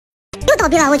倒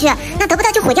闭了，我去，那得不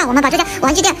到就毁掉，我们把这家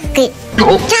玩具店给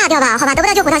炸掉吧，好吧，得不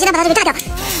到就毁掉，现在把它给炸掉，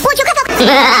我去，快跑！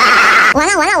完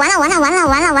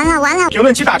了！评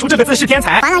论区打出这个字是天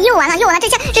才。完了，又完了，这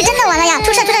下是真的完了呀！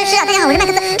出事了！大家好，我是麦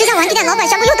克思，这家玩具店老板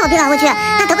宣布又倒闭了，我去，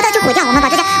那得不到就毁掉，我们把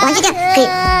这家玩具店给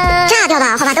炸掉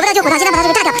吧，好吧，得不到就毁掉，现在把它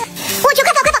给炸掉，我去，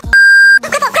快跑！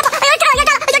哎呀，炸了！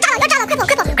快跑！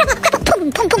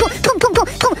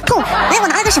砰！哎，我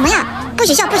拿了个什么呀？不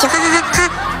许笑，哈！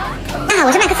大家好，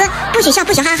我是麦克思，不许笑，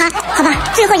哈！好吧，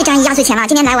最后一张压岁钱了，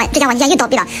今天来玩这家玩具店又倒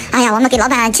闭了。哎呀，我们给老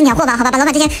板清点货吧，好吧，把老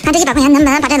板看这100块钱能不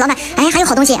能把这老板，哎，还有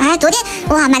好东西，哎，昨天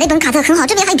哇买了一本卡册很好，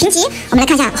这边还有评级，我们来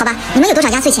看一下，好吧，你们有多少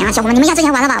压岁钱啊，小伙伴？你们压岁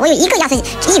钱完了吧？我有1个压岁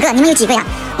钱，你们有几个呀？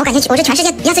我感觉我是全世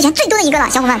界压岁钱最多的一个了，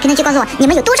小伙伴，评论区告诉我你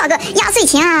们有多少个压岁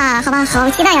钱啊？好吧，好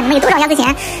期待呀，你们有多少压岁钱？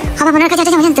好吧，我来看一下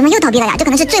这家玩具店怎么又倒闭了呀？这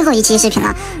可能是最后一期视频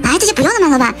了。哎，这些不要了吗，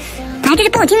老板？哎，这是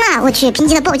爆金啊！我去，评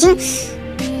级的爆金，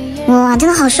哇，真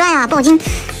的好帅啊，爆金。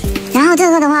然后这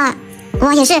个的话，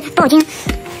哇，也是爆金，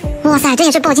哇塞，这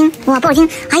也是爆金，哇，爆金，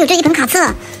还有这一本卡册，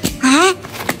哎，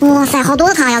哇塞，好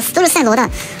多卡呀，都是赛罗的，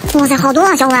哇塞，好多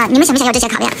啊，小伙伴，你们想不想要这些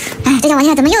卡片？哎，这家玩具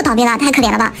店怎么又倒闭了？太可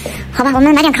怜了吧？好吧，我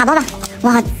们买点卡包吧。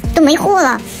哇，都没货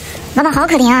了，老板好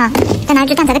可怜啊！再拿一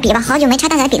支蛋仔的笔吧，好久没拆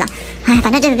蛋仔的笔了。哎，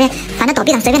反正这边倒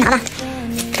闭了，随便拿吧。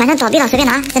反正倒闭了，随便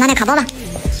拿，再拿点卡包吧。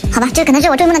好吧，这可能是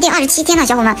我追梦的第27天了，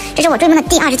小伙伴，这是我追梦的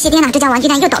第27天了。这家玩具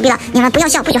店又倒闭了，你们不要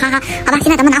笑，不许哈哈。好吧，现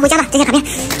在咱们拿回家吧，这些卡片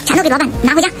全都给老板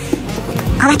拿回家。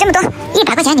好吧，这么多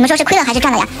100块钱，你们说是亏了还是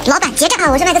赚了呀？老板结账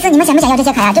啊！我是麦克斯，你们想不想要这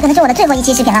些卡呀？这可能是我的最后一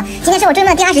期视频了。今天是我追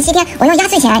梦的第27天，我用压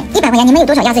岁钱100块钱，你们有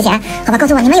多少压岁钱？好吧，告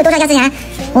诉我你们有多少压岁钱？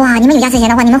哇，你们有压岁钱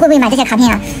的话，你们会不会买这些卡片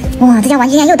呀？哇，这家玩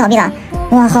具店又倒闭了，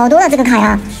哇，好多了这个卡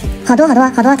呀，好多，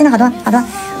真的好多。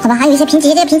好吧，还有一些评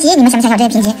级，这些评级你们想不想要这些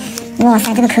评级？哇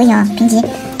塞，这个可以啊，评级，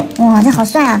哇，这好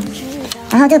帅啊！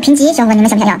然后这个评级，小伙伴你们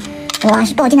想不想要？哇，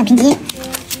是爆金的评级，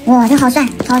哇，这好帅！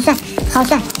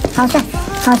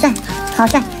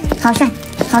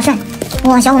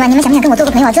哇，小伙伴你们想不想跟我做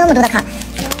个朋友？这么多的卡，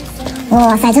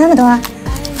哇塞，这么多！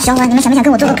小伙伴你们想不想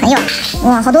跟我做个朋友？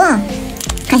哇，好多啊！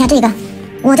看一下这个，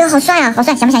哇，这个好帅啊，好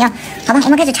帅，想不想要？好吧，我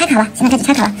们开始拆卡了，现在开始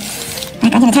拆卡了，来，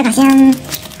赶紧的拆卡，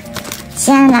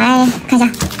先来看一下，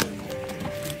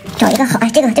找一个好，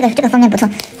哎，这个封面不错。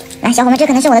来，小伙伴，这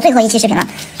可能是我的最后一期视频了。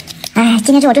哎，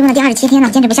今天是我追梦的第27天了，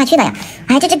坚持不下去了呀。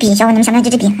哎，这支笔，小伙伴你们想不想要这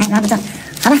支笔？哎，蛮不错。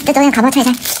好吧，再找点卡包拆一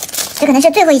拆。这可能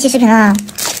是最后一期视频了，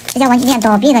这家玩具店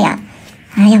倒闭了呀。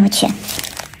哎呀，我去，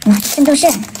哇，圣斗士，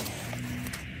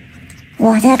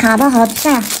哇，这个卡包好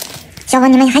帅啊！小伙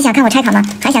伴，你们还想看我拆卡吗？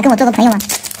还想跟我做个朋友吗？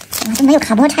哇，都没有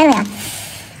卡包拆了呀！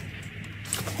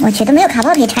我去，都没有卡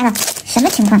包可以拆了，什么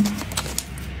情况？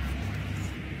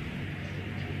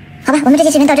好吧，我们这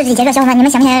期视频到这里结束，小伙伴，你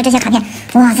们想不想要这些卡片？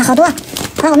哇塞，好多！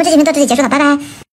好吧，我们这期视频到这里结束了，拜拜。